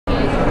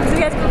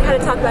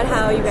about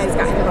how you guys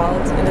got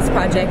involved in this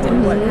project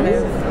and what kind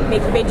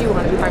of made you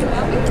want to be part of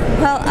it?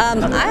 Well,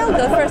 I'll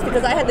go first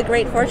because I had the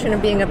great fortune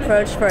of being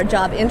approached for a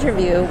job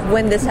interview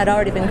when this had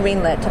already been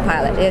greenlit to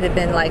pilot. It had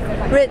been like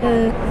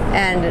written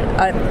and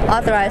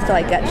authorized to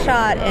like get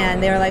shot,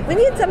 and they were like, we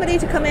need somebody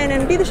to come in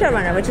and be the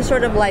showrunner, which is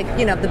sort of like,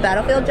 you know, the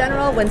battlefield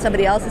general when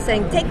somebody else is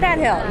saying, take that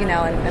hill, you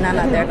know, and I'm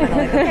out there kind of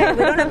like, okay, we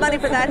don't have money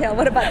for that hill.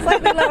 What about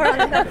slightly lower on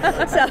the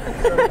hill? So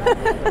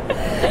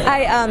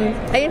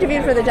I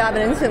interviewed for the job,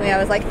 and instantly I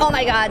was like, oh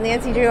my God,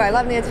 Nancy Drew. I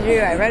love Nancy Drew.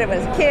 I read it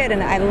as a kid,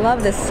 and I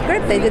love this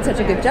script. They did such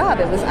a good job.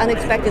 It was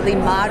unexpectedly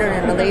modern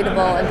and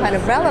relatable and kind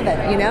of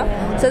relevant, you know?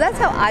 So that's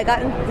how I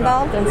got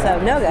involved, and so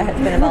Noga has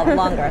been involved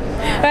longer.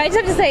 But I just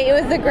have to say, it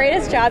was the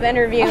greatest job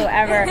interview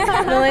ever.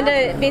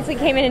 Melinda basically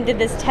came in and did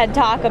this TED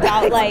Talk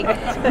about like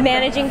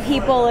managing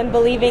people and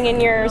believing in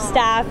your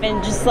staff,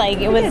 and just like,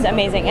 it was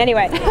amazing.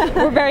 Anyway,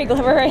 we're very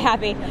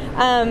happy.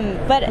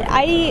 But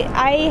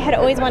I had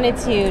always wanted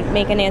to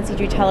make a Nancy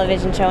Drew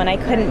television show, and I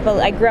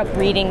grew up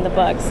reading the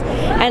books,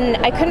 and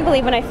I couldn't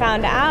believe when I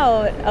found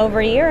out over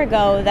a year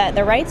ago that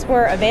the rights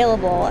were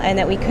available and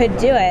that we could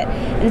do it.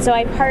 And so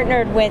I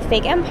partnered with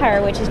Fake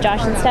Empire, which is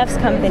Josh and Steph's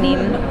company,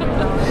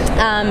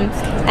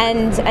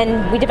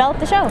 and we developed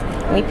the show.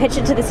 We pitched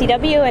it to the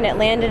CW, and it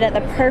landed at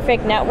the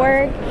perfect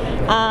network,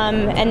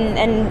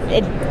 and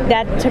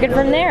that took it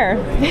from there.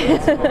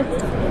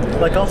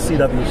 Like all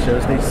CW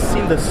shows, they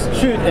seem to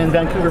shoot in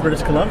Vancouver,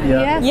 British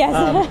Columbia. Yes.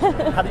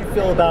 How do you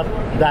feel about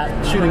that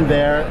shooting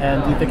there,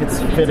 and do you think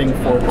it's fitting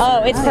for the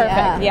series? It's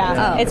perfect.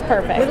 Yeah. It's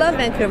perfect. We love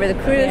Vancouver. The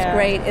crew is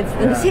great. It's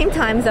in the same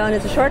time zone.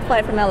 It's a short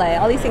flight from LA.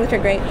 All these things are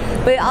great.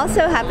 But it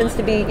also happens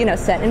to be, you know,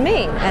 set in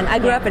Maine. And I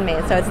grew up in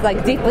Maine, so it's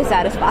like deeply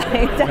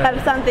satisfying to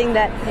have something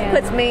that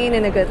puts Maine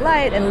in a good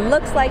light and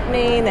looks like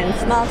Maine and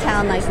small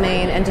town like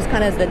Maine, and just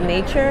kind of the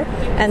nature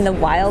and the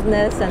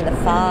wildness and the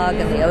fog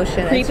and the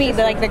ocean. Creepy,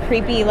 the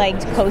creepy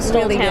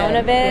coastal really town good.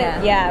 of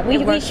it. Yeah. We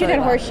shoot really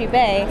at Horseshoe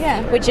Bay,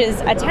 which is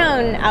a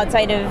town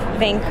outside of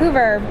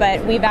Vancouver,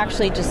 but we've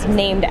actually just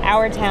named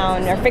our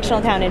town, our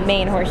fictional town in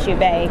Maine, Horseshoe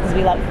Bay, because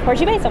we love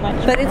Horseshoe Bay so much.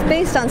 But it's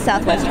based on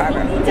Southwest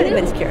Harbor. If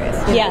anybody's curious.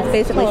 Yes, it's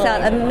basically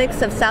totally. a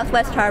mix of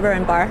Southwest Harbor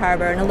and Bar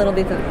Harbor, and a little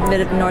bit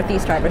of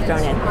Northeast Harbor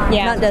thrown in.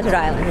 Yeah. Not Desert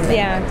Island.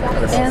 Yeah.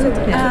 And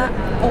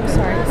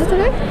sorry. That's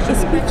okay.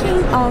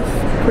 Speaking of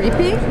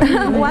creepy,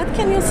 what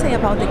can you say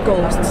about the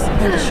ghosts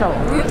in the show?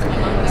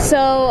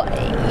 So,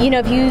 you know,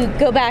 if you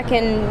go back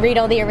and read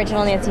all the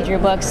original Nancy Drew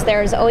books,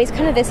 there's always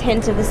kind of this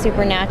hint of the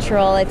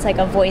supernatural. It's like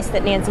a voice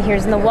that Nancy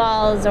hears in the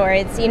walls, or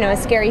it's, you know, a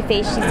scary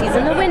face she sees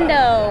in the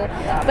window.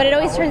 But it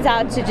always turns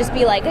out to just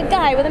be like a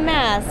guy with a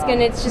mask,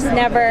 and it's just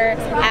never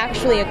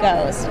actually a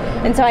ghost.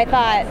 And so I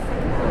thought,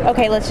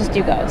 okay, let's just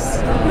do ghosts.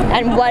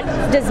 And what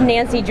does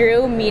Nancy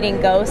Drew meeting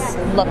ghosts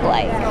look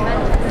like?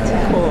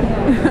 Cool.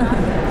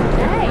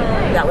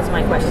 That was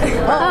my question.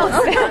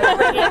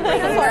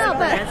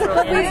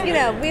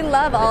 We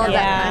love all of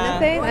that kind of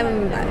thing.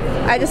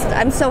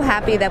 I'm so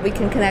happy that we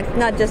can connect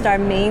not just our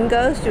main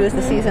ghost, who is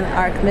the season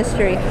arc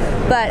mystery,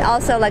 but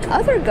also like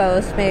other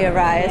ghosts may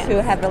arise who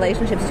have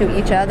relationships to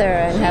each other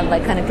and have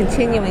like kind of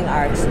continuing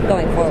arcs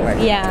going forward.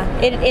 Yeah,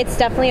 it's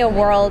definitely a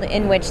world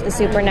in which the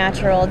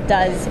supernatural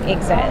does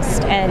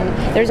exist, and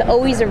there's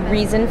always a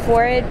reason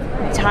for it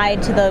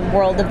tied to the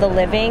world of the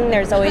living.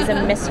 There's always a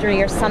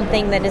mystery or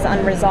something that is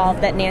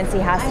unresolved that Nancy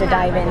has to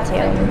dive into.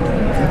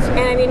 And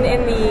I mean,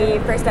 in the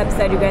first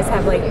episode, you guys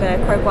have like the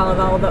cork wall of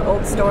all the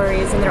old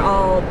stories, and they're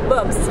all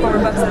books, former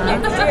books of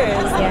Nancy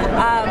Drew's.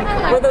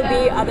 Will there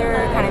be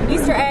other kind of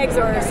Easter eggs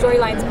or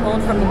storylines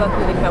pulled from the book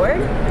moving forward?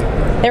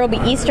 There will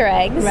be Easter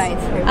eggs.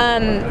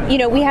 Right. You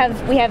know, we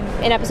have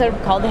an episode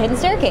called The Hidden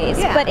Staircase,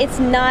 but it's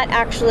not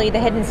actually the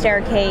hidden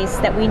staircase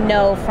that we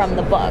know from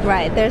the book.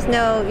 Right. There's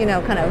no, you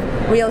know, kind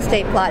of real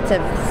estate plot to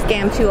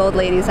scam two old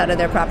ladies out of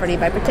their property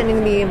by pretending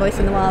to be a voice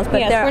in the walls.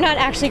 But we're not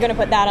actually going to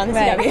put that on the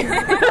CW.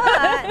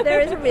 But there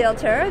is a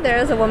realtor. There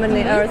is a woman,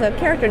 or a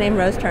character named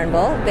Rose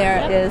Turnbull.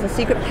 There is a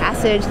secret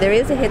passage. There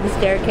is a hidden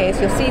staircase.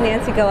 You'll see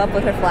Nancy go up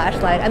with her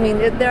flashlight. I mean,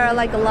 there are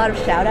like a lot of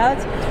shout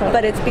outs,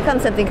 but it's become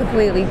something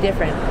completely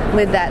different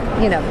with that,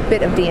 you know,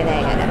 bit of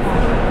DNA in it.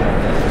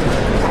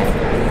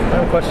 I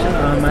have a question.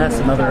 I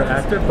asked another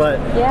actor, but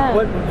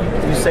what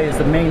would you say is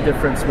the main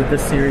difference with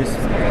this series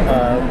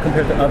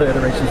compared to other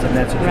iterations of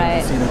Nancy Drew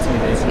you've seen on TV?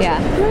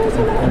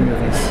 And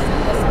movies?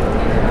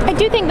 I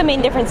do think the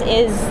main difference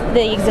is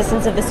the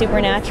existence of the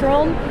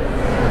supernatural.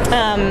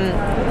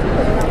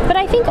 But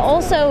I think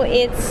also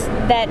it's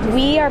that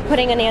we are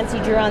putting a Nancy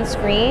Drew on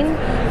screen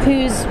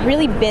who's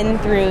really been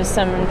through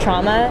some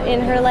trauma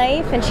in her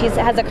life, and she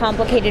has a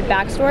complicated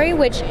backstory,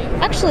 which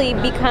actually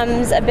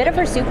becomes a bit of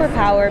her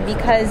superpower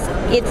because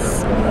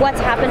it's what's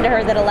happened to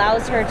her that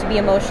allows her to be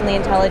emotionally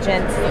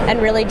intelligent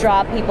and really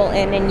draw people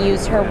in and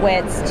use her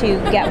wits to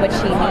get what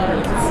she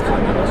needs.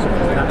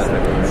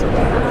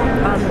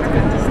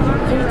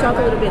 Can you talk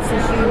a little bit,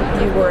 since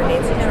you were a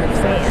Nancy Drew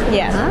fan?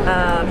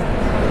 Yeah.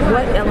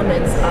 What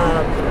elements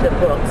of the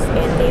books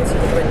and Nancy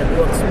Drew in the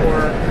books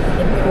were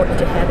important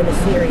to have in the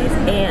series,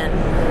 and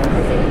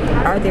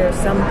are there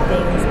some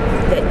things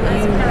that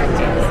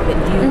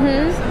you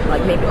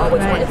like maybe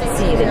always wanted to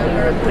see that you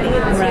were putting in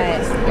the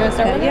series? You want to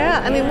start with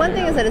Yeah, I mean, one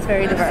thing is that it's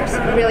very diverse.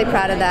 We're really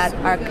proud of that.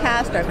 Our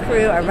cast, our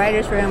crew, our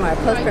writers' room, our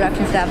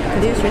post-production staff,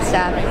 producer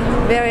staff,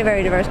 very,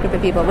 very diverse group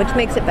of people, which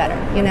makes it better,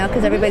 you know,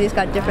 because everybody's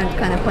got different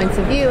kind of points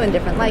of view and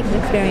different likes and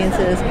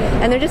experiences,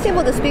 and they're just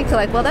able to speak to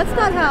like, well, that's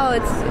not how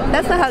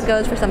it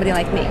goes for somebody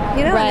like me,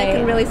 you know, and they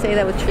can really say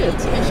that with truth.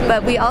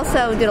 But we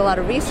also did a lot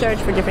of research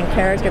for different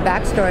character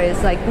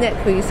backstories, like Nick,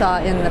 who you saw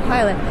in the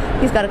pilot.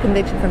 He's got a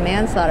conviction for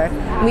manslaughter.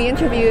 We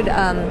interviewed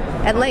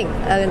at length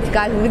a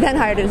guy who we then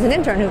hired as an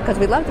intern, because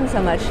we loved him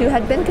so much, who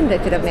had been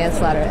convicted of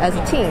manslaughter as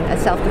a teen,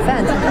 as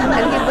self-defense,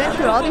 and he went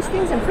through all these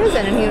things in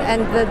prison,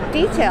 and the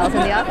details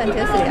and the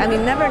authenticity. I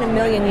mean, never in a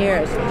million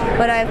years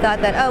would I have thought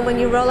that, oh, when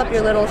you roll up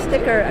your little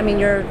sticker, I mean,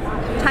 your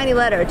tiny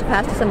letter to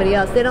pass to somebody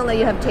else, they don't let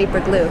you have tape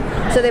or glue.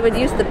 So they would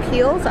use the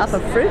peels off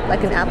of fruit,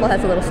 like an apple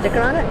has a little sticker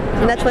on it,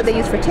 and that's what they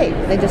use for tape.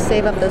 They just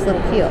save up those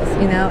little peels,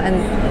 you know,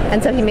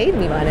 and so he made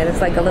me one, and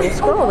it's like a little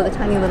scroll with a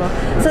tiny little,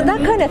 so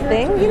that kind of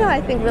thing, you know,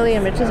 I think really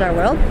enriches our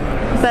world.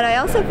 But I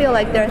also feel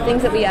like there are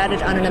things that we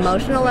added on an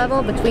emotional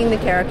level between the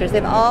characters.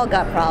 They've all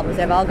got problems.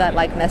 They've all got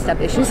like messed up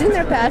issues in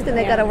their past, and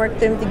they got to work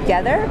them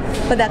together.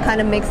 But that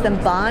kind of makes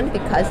them bond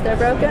because they're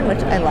broken, which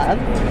I love.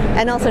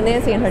 And also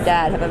Nancy and her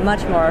dad have a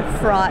much more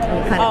fraught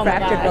and kind of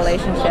fractured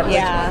relationship.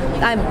 Yeah,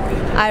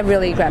 I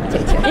really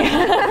gravitate to.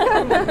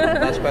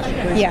 Last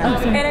question. Yeah.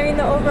 And I mean,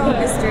 the overall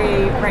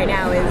mystery right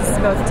now is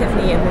both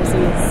Tiffany and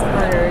Lucy's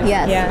murders.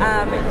 Yes.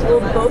 Yeah. Will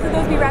both of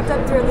those be wrapped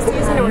up throughout the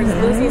season, or is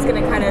Lucy's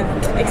going to kind of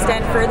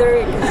extend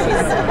further because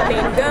she's the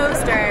main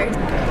ghost? Or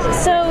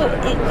So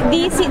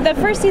the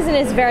first season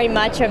is very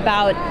much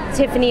about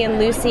Tiffany and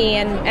Lucy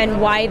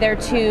and why their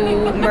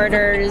two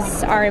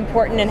murders are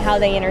important and how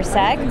they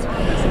intersect.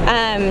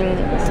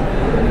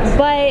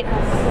 But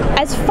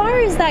as far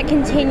as that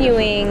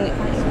continuing,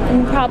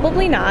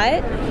 probably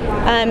not.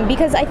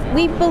 Because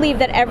we believe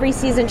that every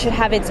season should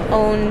have its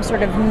own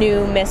sort of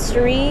new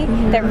mystery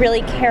that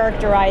really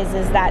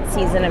characterizes that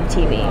season of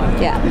TV.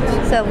 Yeah.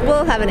 So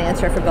we'll have an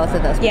answer for both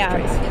of those mysteries.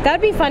 Yeah. That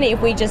would be funny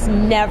if we just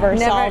never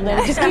solved it.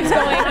 It just keeps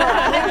going for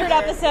 100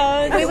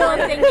 episodes. we will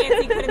think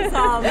Nancy couldn't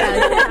solve.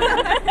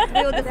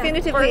 We will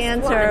definitively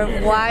answer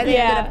why they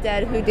ended up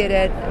dead, who did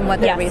it, and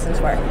what their reasons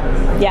were.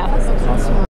 Yeah.